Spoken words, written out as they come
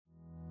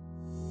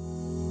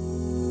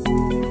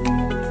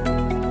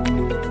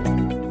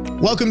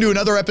Welcome to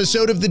another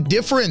episode of The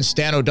Difference.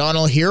 Dan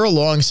O'Donnell here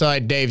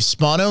alongside Dave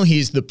Spano.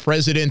 He's the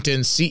president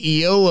and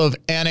CEO of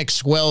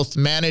Annex Wealth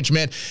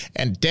Management.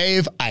 And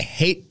Dave, I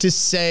hate to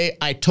say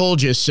I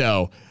told you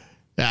so.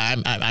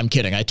 I'm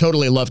kidding. I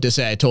totally love to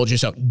say I told you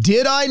so.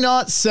 Did I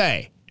not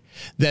say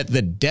that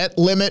the debt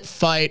limit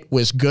fight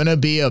was going to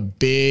be a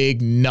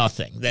big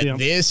nothing? That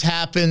This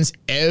happens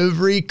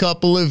every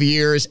couple of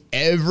years,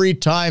 every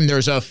time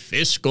there's a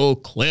fiscal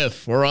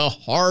cliff or a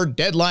hard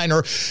deadline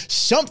or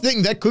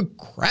something that could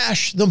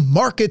crash the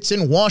markets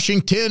in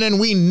Washington,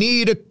 and we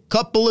need a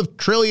couple of $1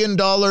 trillion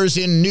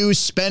in new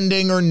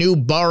spending or new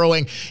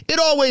borrowing. It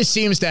always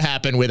seems to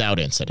happen without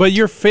incident. But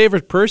your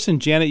favorite person,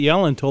 Janet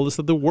Yellen, told us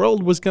that the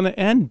world was going to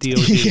end,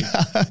 DOD.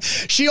 Yeah.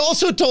 She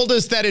also told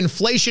us that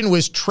inflation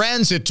was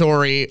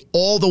transitory,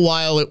 all the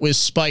while it was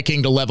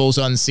spiking to levels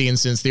unseen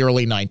since the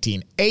early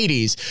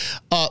 1980s.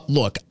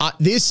 Look,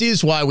 this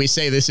is why we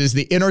say this is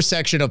the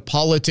intersection of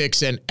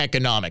politics and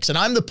economics. And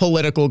I'm the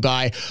political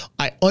guy.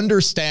 I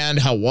understand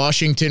how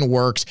Washington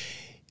works.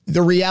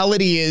 The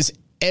reality is,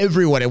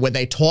 everyone, and when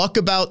they talk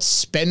about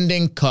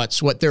spending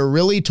cuts, what they're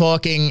really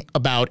talking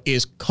about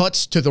is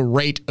cuts to the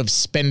rate of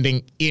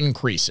spending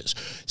increases.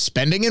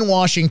 Spending in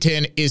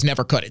Washington is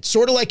never cut. It's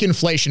sort of like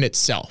inflation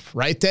itself,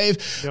 right, Dave?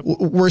 Yep.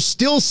 We're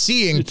still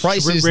seeing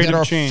prices that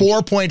are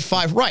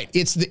 4.5. Right.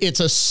 It's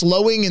a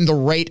slowing in the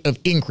rate of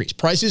increase.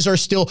 Prices are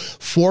still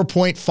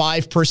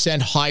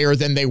 4.5% higher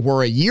than they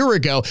were a year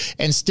ago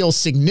and still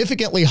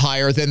significantly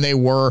higher than they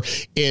were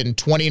in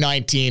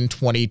 2019,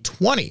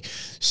 2020.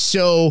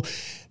 So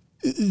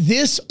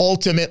this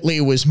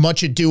ultimately was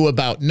much ado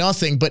about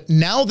nothing, but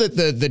now that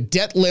the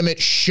debt limit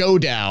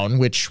showdown,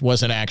 which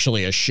wasn't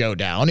actually a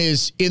showdown,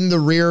 is in the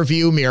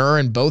rearview mirror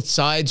and both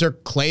sides are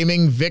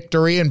claiming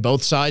victory and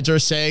both sides are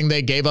saying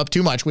they gave up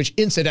too much, which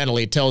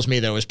incidentally tells me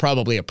there was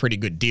probably a pretty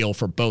good deal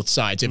for both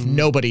sides if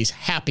nobody's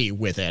happy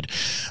with it.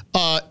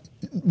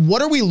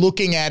 What are we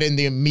looking at in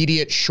the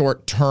immediate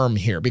short term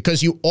here?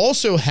 Because you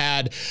also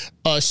had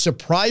a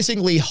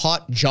surprisingly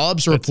hot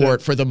jobs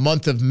report for the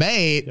month of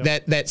May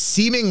that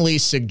seemingly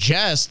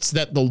suggests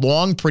that the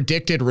long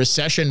predicted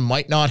recession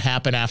might not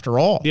happen after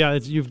all. Yeah,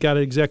 you've got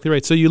it exactly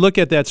right. So you look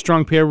at that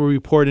strong payroll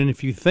report, and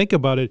if you think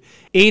about it,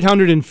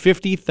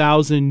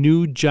 850,000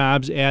 new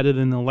jobs added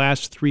in the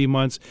last 3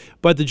 months,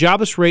 but the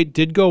jobless rate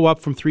did go up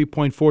from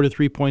 3.4 to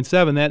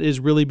 3.7. That is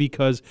really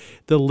because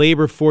the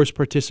labor force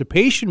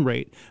participation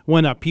rate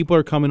went up. People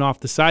are coming off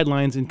the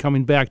sidelines and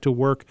coming back to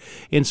work.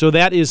 And so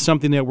that is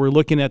something that we're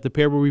looking at. The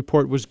payroll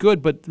report was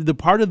good, but the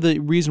part of the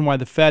reason why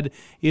the Fed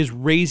is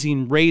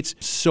raising rates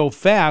so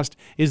fast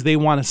is they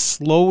want to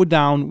slow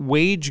down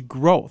wage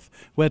growth.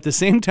 But at the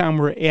same time,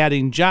 we're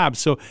adding jobs.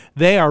 So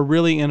they are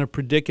really in a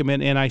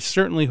predicament, and I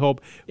certainly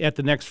hope at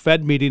the next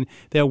Fed meeting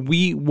that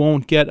we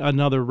won't get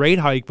another rate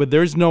hike. But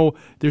there's no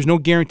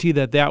guarantee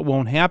that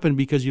won't happen,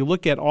 because you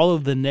look at all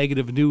of the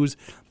negative news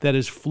that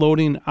is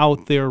floating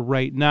out there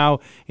right now,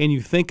 and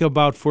you think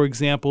about, for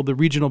example, the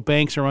regional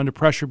banks are under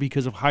pressure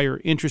because of higher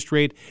interest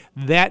rate.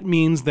 That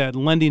means that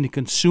lending to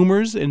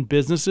consumers and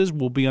businesses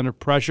will be under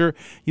pressure.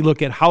 You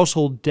look at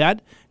household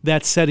debt,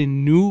 that's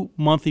setting new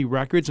monthly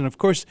records. And of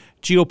course,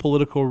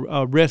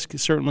 geopolitical risk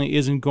certainly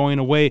isn't going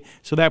away.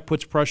 So that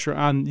puts pressure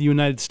on the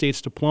United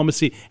States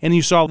diplomacy. And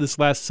you saw this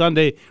last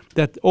Sunday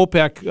that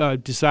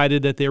OPEC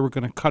decided that they were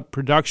going to cut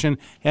production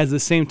at the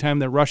same time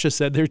that Russia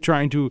said they're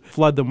trying to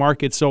flood the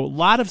market. So a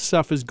lot of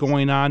stuff is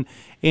going on.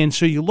 And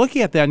so you look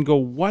at that and go,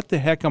 what the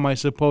heck am I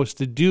supposed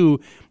to do?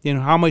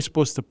 How am I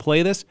supposed to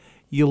play this?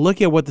 You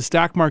look at what the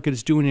stock market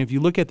is doing, and if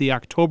you look at the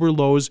October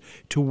lows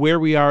to where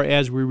we are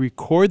as we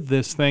record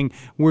this thing,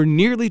 we're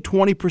nearly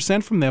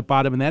 20% from that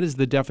bottom, and that is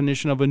the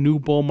definition of a new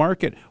bull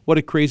market. What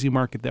a crazy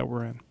market that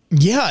we're in.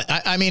 Yeah,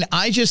 I mean,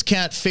 I just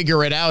can't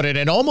figure it out. And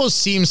it almost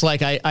seems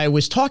like I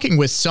was talking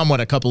with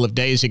someone a couple of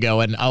days ago,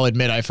 and I'll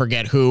admit I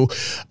forget who,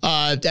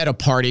 at a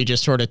party,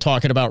 just sort of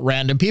talking about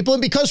random people.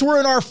 And because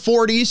we're in our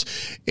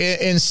 40s,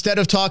 instead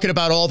of talking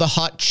about all the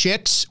hot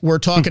chicks, we're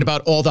talking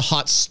about all the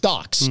hot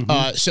stocks.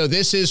 So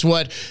this is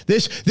what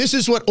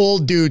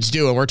old dudes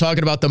do, and we're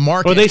talking about the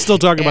market. Well, they still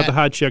talk about the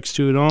hot chicks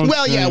too, don't?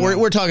 Well, yeah,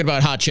 we're talking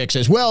about hot chicks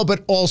as well,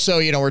 but also,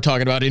 we're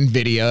talking about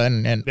NVIDIA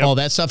and all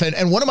that stuff.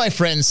 And one of my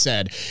friends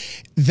said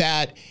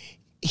that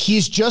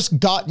he's just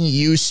gotten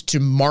used to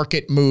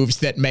market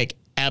moves that make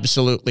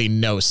absolutely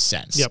no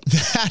sense.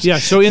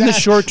 Yep. So in the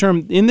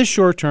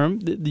short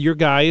term, your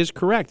guy is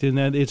correct in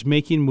that it's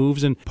making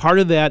moves, and part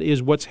of that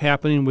is what's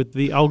happening with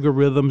the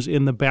algorithms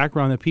in the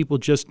background that people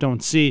just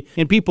don't see.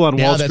 And people on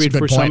Wall Street,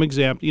 for some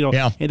example,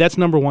 and that's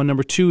number one.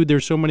 Number two,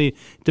 there's so many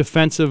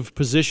defensive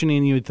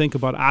positioning. You would think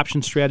about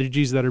option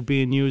strategies that are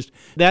being used.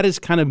 That is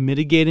kind of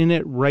mitigating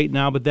it right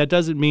now, but that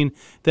doesn't mean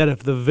that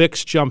if the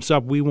VIX jumps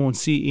up, we won't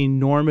see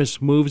enormous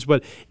moves.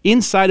 But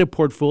inside of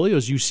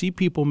portfolios, you see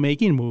people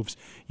making moves.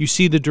 You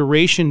see the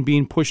duration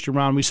being pushed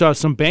around. We saw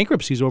some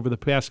bankruptcies over the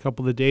past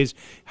couple of days.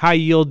 High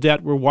yield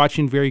debt we're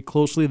watching very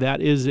closely.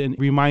 That is a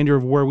reminder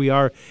of where we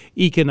are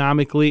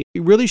economically.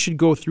 You really should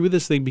go through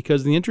this thing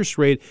because the interest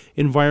rate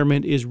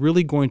environment is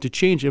really going to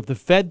change. If the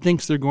Fed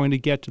thinks they're going to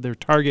get to their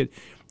target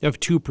of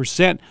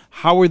 2%,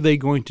 how are they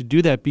going to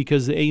do that?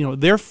 Because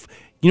they're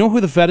you know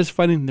who the Fed is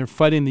fighting? They're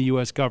fighting the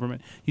U.S.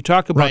 government. You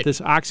talk about this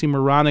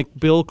oxymoronic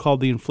bill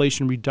called the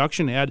Inflation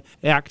Reduction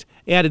Act,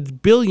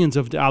 added billions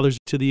of dollars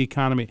to the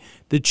economy.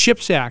 The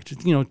CHIPS Act,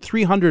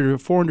 $300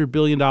 or $400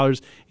 billion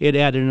it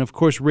added. And, of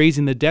course,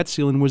 raising the debt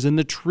ceiling was in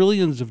the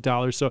trillions of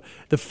dollars. So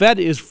the Fed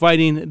is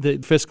fighting the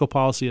fiscal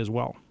policy as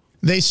well.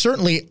 They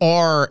certainly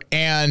are.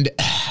 And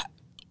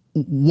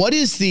what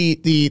is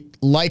the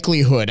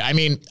likelihood? I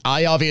mean,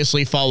 I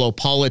obviously follow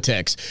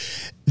politics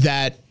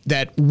that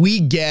we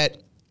get.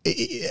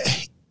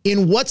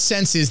 In what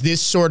sense is this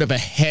sort of a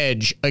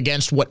hedge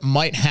against what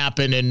might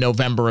happen in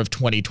November of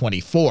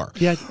 2024?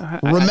 Yeah,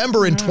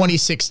 Remember in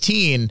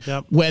 2016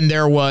 when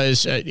there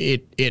was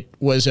it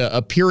was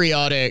a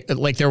periodic,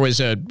 like there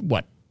was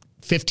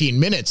 15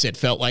 minutes it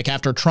felt like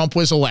after Trump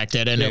was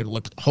elected, and it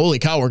looked, holy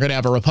cow, we're going to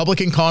have a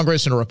Republican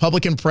Congress and a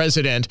Republican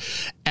president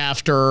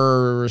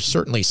after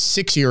certainly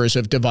 6 years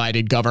of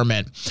divided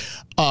government.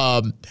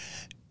 Then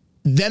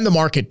the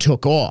market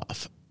took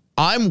off.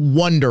 I'm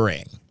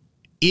wondering,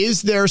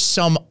 is there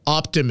some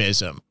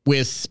optimism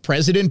with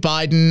President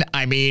Biden?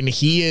 I mean,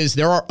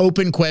 there are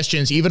open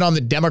questions, even on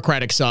the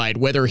Democratic side,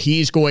 whether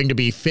he's going to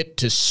be fit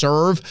to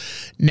serve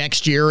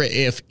next year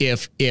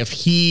if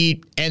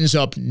he ends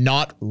up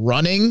not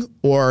running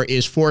or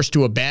is forced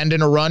to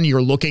abandon a run.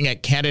 You're looking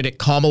at candidate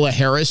Kamala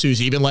Harris,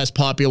 who's even less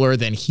popular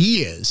than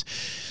he is.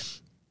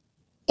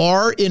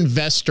 Are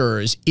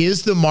investors,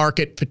 is the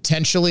market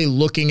potentially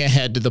looking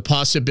ahead to the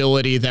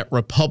possibility that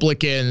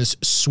Republicans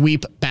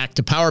sweep back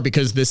to power?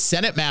 Because the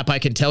Senate map, I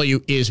can tell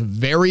you, is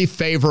very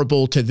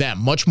favorable to them,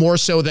 much more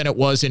so than it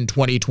was in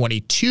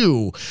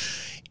 2022.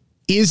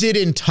 Is it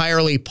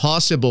entirely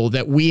possible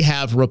that we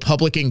have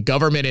Republican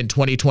government in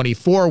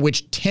 2024,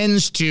 which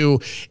tends to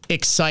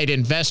excite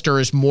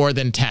investors more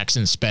than tax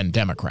and spend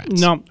Democrats?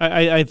 No,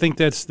 I think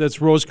that's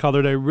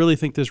rose-colored. I really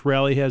think this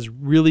rally has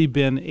really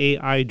been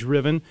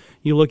AI-driven.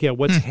 You look at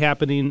what's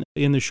happening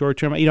in the short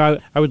term. I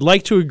would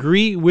like to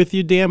agree with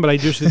you, Dan, but I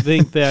just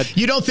think that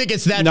you don't think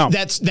it's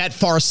that's that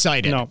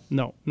far-sighted.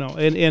 No.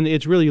 And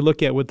it's really, you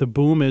look at what the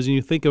boom is, and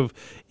you think of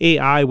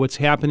AI, what's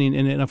happening,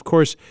 and of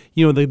course,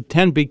 the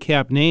 10 big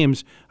cap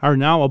names are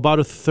now about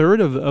a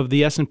third of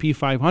the S&P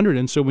 500.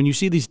 And so when you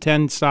see these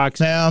 10 stocks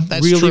that's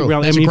really true.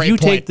 rally, That's a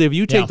great point. if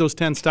you take those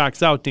 10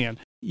 stocks out, Dan,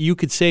 you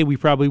could say we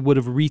probably would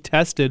have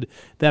retested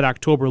that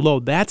October low.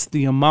 That's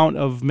the amount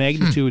of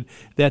magnitude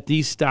that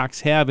these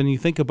stocks have. And you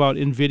think about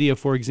NVIDIA,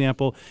 for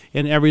example,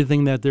 and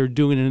everything that they're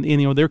doing.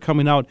 And they're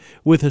coming out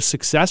with a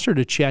successor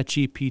to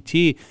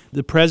ChatGPT.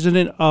 The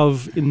president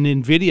of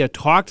NVIDIA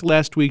talked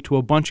last week to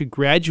a bunch of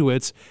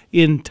graduates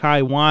in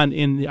Taiwan.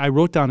 And I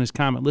wrote down his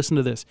comment. Listen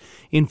to this.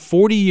 In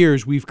 40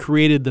 years, we've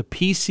created the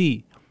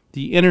PC,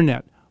 the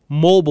internet,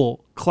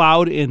 mobile,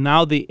 cloud, and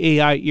now the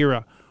AI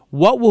era.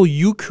 What will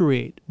you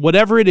create?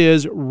 Whatever it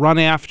is, run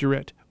after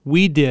it.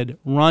 We did.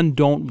 Run,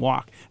 don't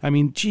walk. I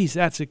mean, geez,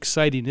 that's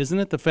exciting, isn't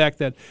it? The fact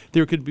that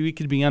we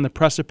could be on the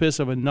precipice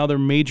of another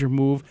major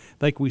move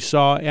like we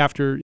saw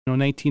after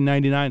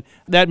 1999.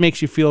 That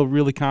makes you feel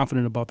really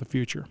confident about the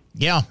future.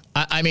 Yeah.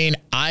 I mean,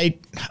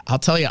 I'll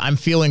tell you, I'm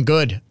feeling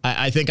good.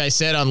 I think I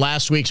said on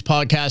last week's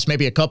podcast,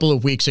 maybe a couple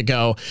of weeks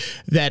ago,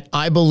 that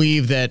I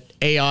believe that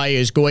AI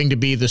is going to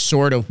be the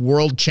sort of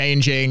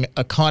world-changing,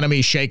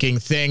 economy-shaking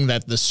thing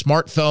that the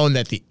smartphone,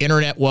 that the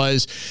internet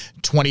was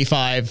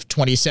 25,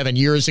 27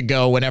 years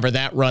ago, whenever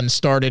that run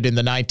started in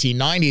the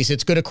 1990s.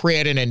 It's going to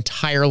create an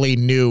entirely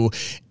new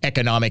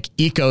economic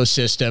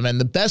ecosystem. And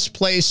the best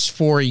place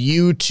for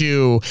you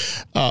to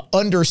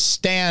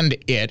understand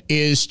it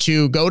is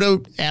to go to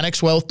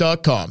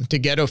annexwealth.com to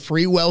get a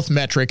free wealth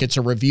metric. It's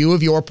a review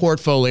of your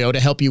portfolio to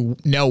help you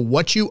know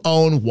what you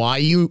own, why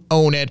you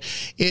own it.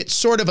 It's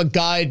sort of a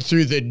guide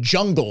through the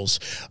jungles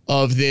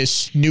of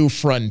this new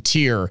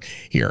frontier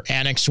here,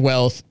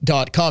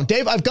 annexwealth.com.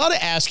 Dave, I've got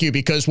to ask you,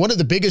 because one of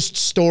the biggest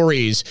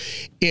stories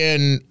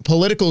in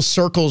political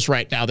circles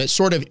right now that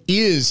sort of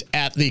is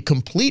at the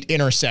complete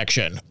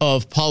intersection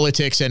of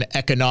politics and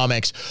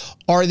economics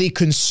are the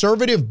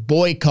conservative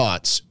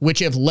boycotts, which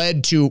have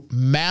led to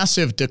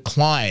massive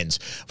declines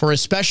for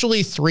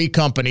especially three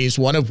companies,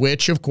 one of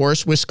which, of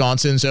course,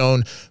 Wisconsin's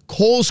own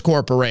Kohl's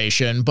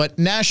Corporation, but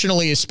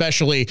nationally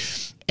especially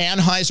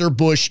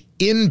Anheuser-Busch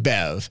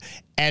InBev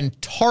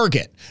and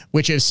Target,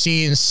 which have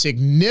seen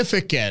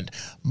significant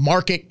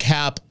market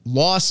cap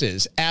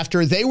losses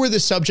after they were the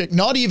subject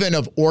not even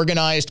of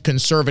organized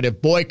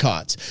conservative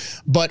boycotts,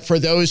 but for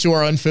those who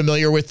are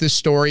unfamiliar with this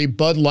story,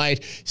 Bud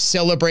Light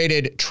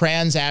celebrated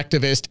trans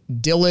activist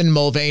Dylan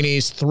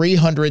Mulvaney's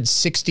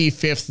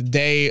 365th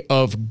day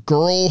of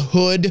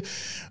girlhood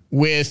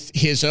with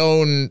his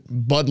own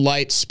Bud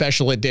Light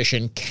special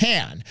edition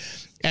can.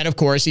 And of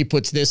course, he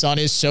puts this on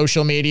his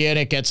social media and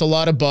it gets a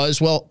lot of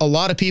buzz. Well, a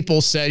lot of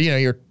people said,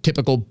 your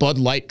typical Bud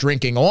Light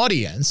drinking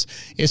audience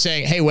is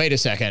saying, hey, wait a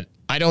second.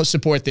 I don't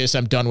support this.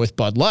 I'm done with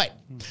Bud Light.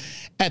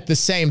 At the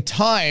same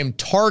time,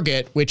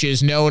 Target, which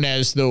is known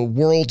as the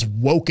world's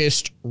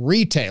wokest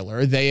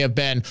retailer, they have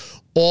been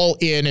all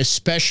in,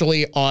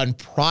 especially on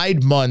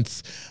Pride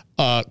Month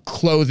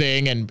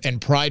clothing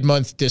and Pride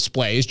Month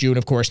displays. June,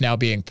 of course, now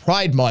being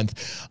Pride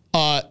Month.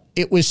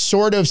 It was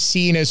sort of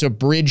seen as a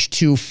bridge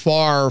too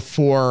far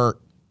for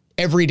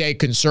everyday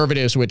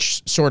conservatives,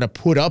 which sort of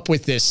put up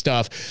with this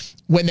stuff,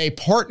 when they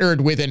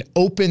partnered with an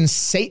open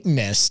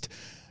Satanist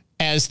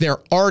as their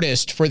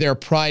artist for their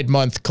Pride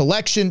Month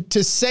collection,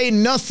 to say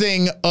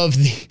nothing of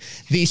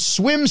the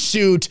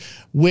swimsuit,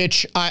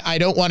 which I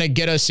don't want to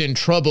get us in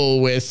trouble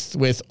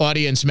with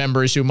audience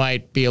members who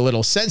might be a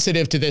little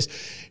sensitive to this.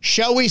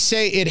 Shall we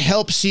say it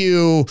helps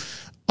you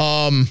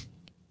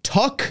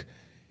tuck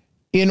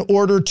in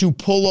order to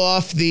pull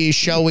off the,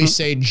 shall we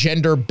say,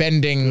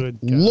 gender-bending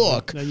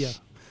look? Yeah.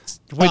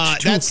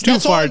 That's too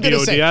far,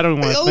 DOD. I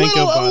don't want to think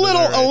about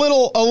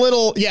it. A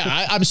little.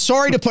 Yeah, I'm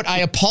sorry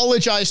I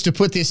apologize to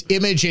put this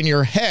image in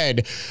your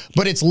head,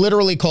 but it's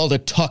literally called a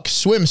tuck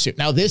swimsuit.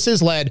 Now, this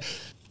has led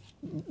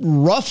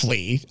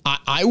roughly,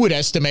 I would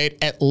estimate,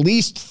 at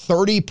least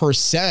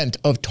 30%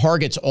 of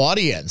Target's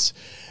audience,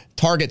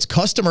 Target's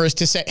customers,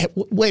 to say, hey,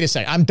 wait a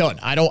second, I'm done.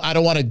 I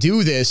don't want to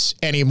do this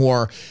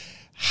anymore.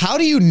 How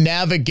do you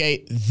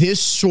navigate this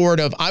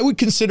sort of, I would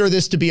consider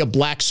this to be a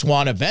black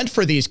swan event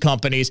for these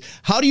companies.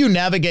 How do you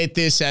navigate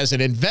this as an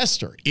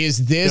investor?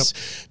 Is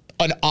this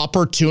an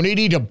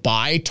opportunity to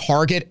buy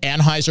Target,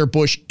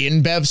 Anheuser-Busch,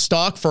 InBev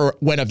stock for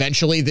when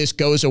eventually this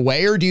goes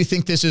away? Or do you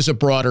think this is a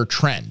broader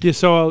trend? Yeah,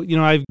 so,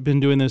 I've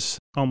been doing this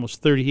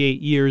almost 38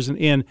 years.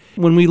 And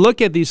when we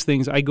look at these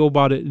things, I go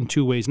about it in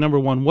two ways. Number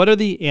one, what are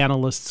the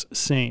analysts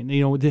saying?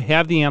 To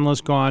have the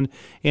analysts gone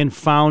and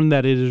found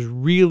that it is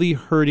really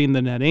hurting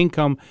the net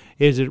income.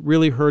 Is it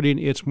really hurting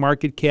its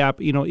market cap?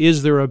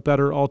 Is there a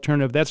better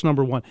alternative? That's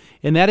number one.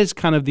 And that is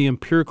kind of the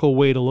empirical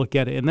way to look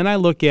at it. And then I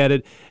look at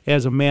it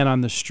as a man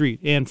on the street.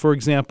 And for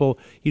example,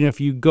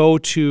 if you go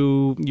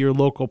to your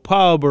local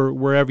pub or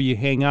wherever you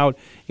hang out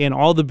and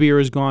all the beer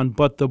is gone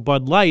but the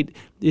Bud Light,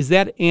 is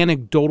that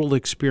anecdotal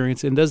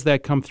experience, and does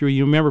that come through?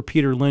 You remember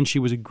Peter Lynch? He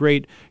was a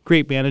great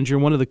manager.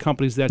 One of the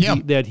companies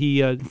that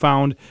he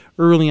found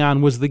early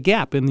on was the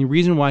Gap, and the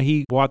reason why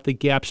he bought the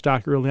Gap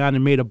stock early on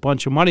and made a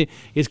bunch of money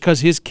is because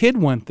his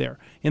kid went there,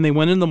 and they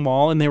went in the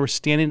mall and they were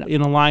standing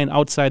in a line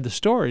outside the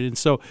store. And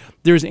so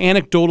there's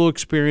anecdotal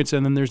experience,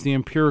 and then there's the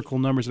empirical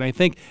numbers. And I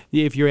think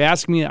if you're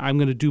asking me, I'm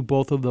going to do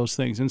both of those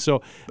things. And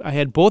so I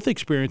had both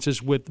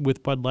experiences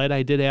with Bud Light.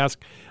 I did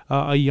ask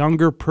a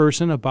younger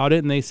person about it,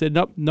 and they said,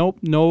 nope,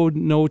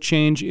 no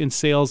change in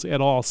sales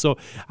at all. So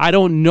I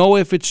don't know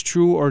if it's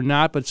true or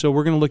not, but so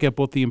we're going to look at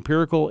both the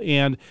empirical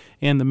and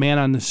the man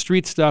on the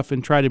street stuff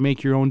and try to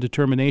make your own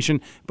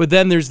determination. But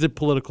then there's the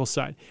political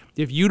side.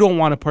 If you don't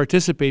want to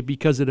participate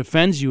because it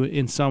offends you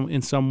in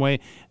some way,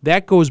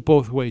 that goes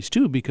both ways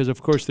too, because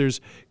of course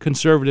there's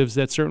conservatives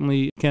that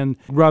certainly can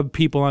rub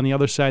people on the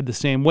other side the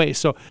same way.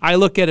 So I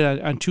look at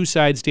it on two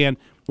sides, Dan.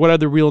 What are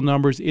the real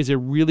numbers? Is it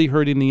really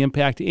hurting the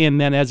impact?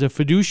 And then as a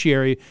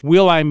fiduciary,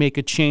 will I make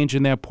a change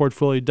in that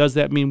portfolio? Does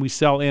that mean we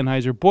sell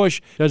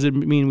Anheuser-Busch? Does it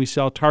mean we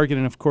sell Target?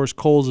 And of course,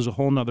 Kohl's is a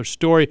whole nother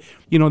story.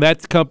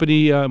 That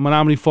company,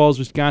 Menominee Falls,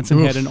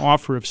 Wisconsin, had an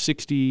offer of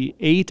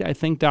 $68, I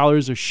think,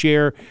 dollars a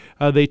share.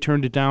 They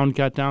turned it down,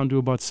 got down to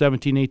about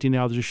 $17,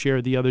 $18 a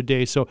share the other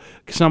day. So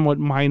somewhat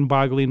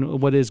mind-boggling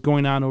what is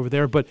going on over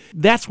there. But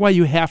that's why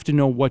you have to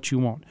know what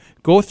you own.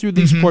 Go through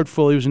these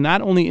portfolios, and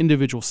not only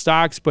individual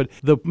stocks, but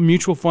the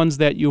mutual funds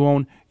that you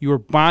own, your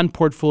bond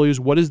portfolios.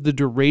 What is the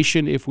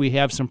duration if we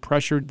have some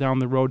pressure down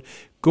the road?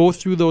 Go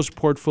through those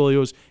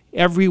portfolios,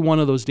 every one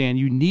of those, Dan.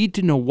 You need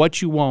to know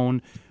what you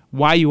own,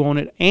 why you own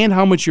it, and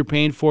how much you're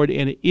paying for it,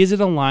 and is it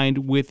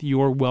aligned with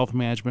your wealth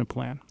management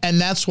plan? And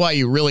that's why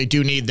you really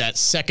do need that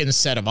second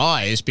set of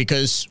eyes,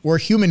 because we're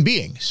human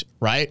beings,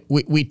 right?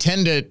 We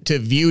tend to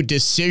view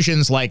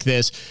decisions like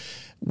this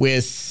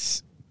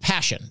with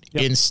passion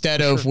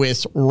instead of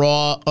with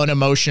raw,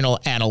 unemotional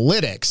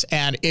analytics.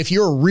 And if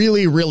you're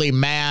really, really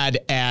mad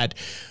at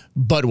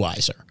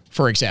Budweiser,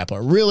 for example,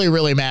 really,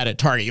 really mad at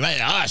Target, you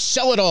might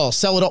sell it all.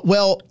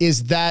 Well,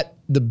 is that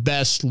the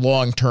best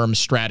long-term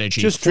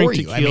strategy Just for drink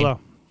you? Tequila.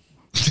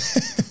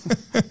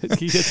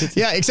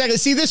 Yeah, exactly.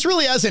 See, this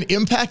really hasn't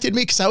impacted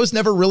me because I was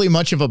never really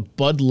much of a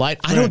Bud Light.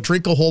 I don't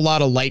drink a whole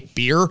lot of light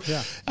beer.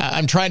 Yeah.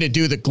 I'm trying to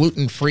do the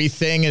gluten-free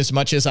thing as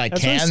much as I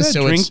can. What I said.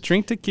 So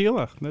drink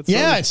tequila.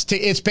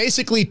 It's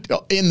basically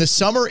in the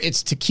summer,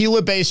 it's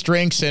tequila-based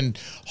drinks and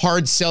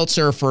hard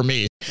seltzer for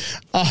me.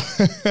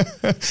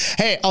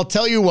 Hey, I'll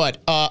tell you what,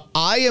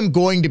 I am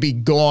going to be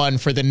gone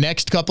for the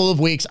next couple of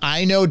weeks.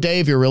 I know,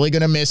 Dave, you're really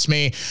going to miss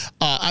me.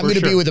 I'm going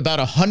to be with about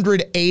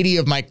 180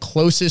 of my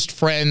closest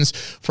friends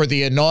for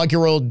the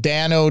inaugural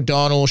Dan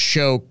O'Donnell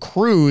Show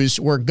cruise.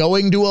 We're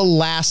going to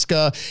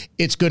Alaska.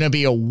 It's going to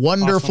be a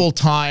wonderful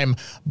time,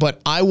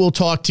 but I will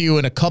talk to you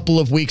in a couple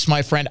of weeks,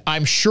 my friend.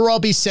 I'm sure I'll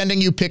be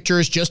sending you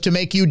pictures just to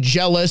make you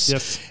jealous.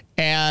 Yes.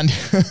 And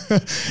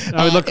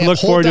I would look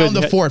forward to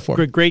the fort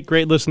for great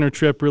listener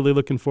trip. Really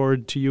looking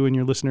forward to you and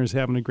your listeners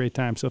having a great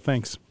time. So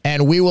thanks.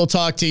 And we will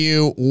talk to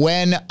you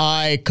when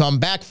I come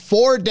back.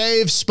 For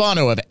Dave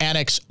Spano of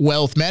Annex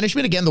Wealth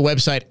Management. Again, the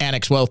website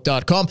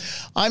annexwealth.com.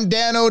 I'm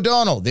Dan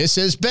O'Donnell. This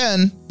has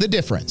been The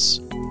Difference.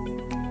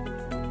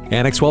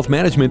 Annex Wealth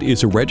Management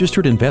is a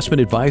registered investment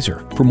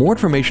advisor. For more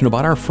information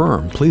about our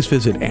firm, please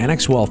visit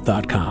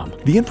annexwealth.com.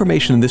 The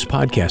information in this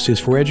podcast is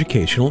for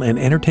educational and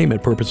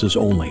entertainment purposes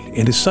only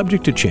and is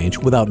subject to change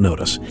without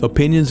notice.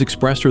 Opinions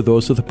expressed are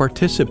those of the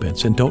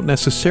participants and don't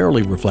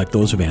necessarily reflect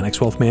those of Annex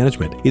Wealth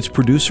Management, its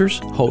producers,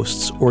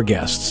 hosts, or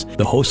guests.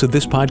 The host of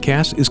this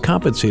podcast is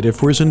compensated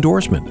for his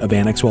endorsement of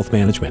Annex Wealth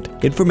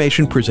Management.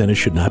 Information presented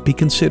should not be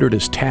considered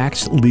as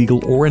tax,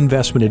 legal, or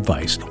investment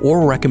advice,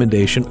 or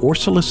recommendation or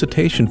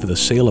solicitation for the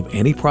sale of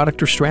any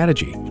product or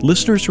strategy.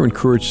 Listeners are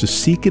encouraged to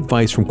seek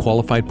advice from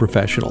qualified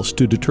professionals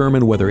to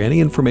determine whether any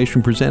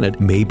information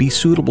presented may be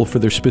suitable for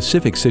their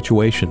specific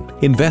situation.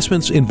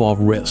 Investments involve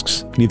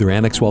risks. Neither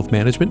Annex Wealth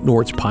Management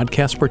nor its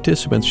podcast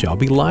participants shall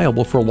be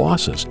liable for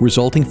losses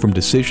resulting from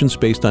decisions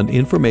based on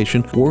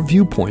information or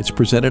viewpoints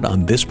presented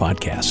on this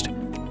podcast.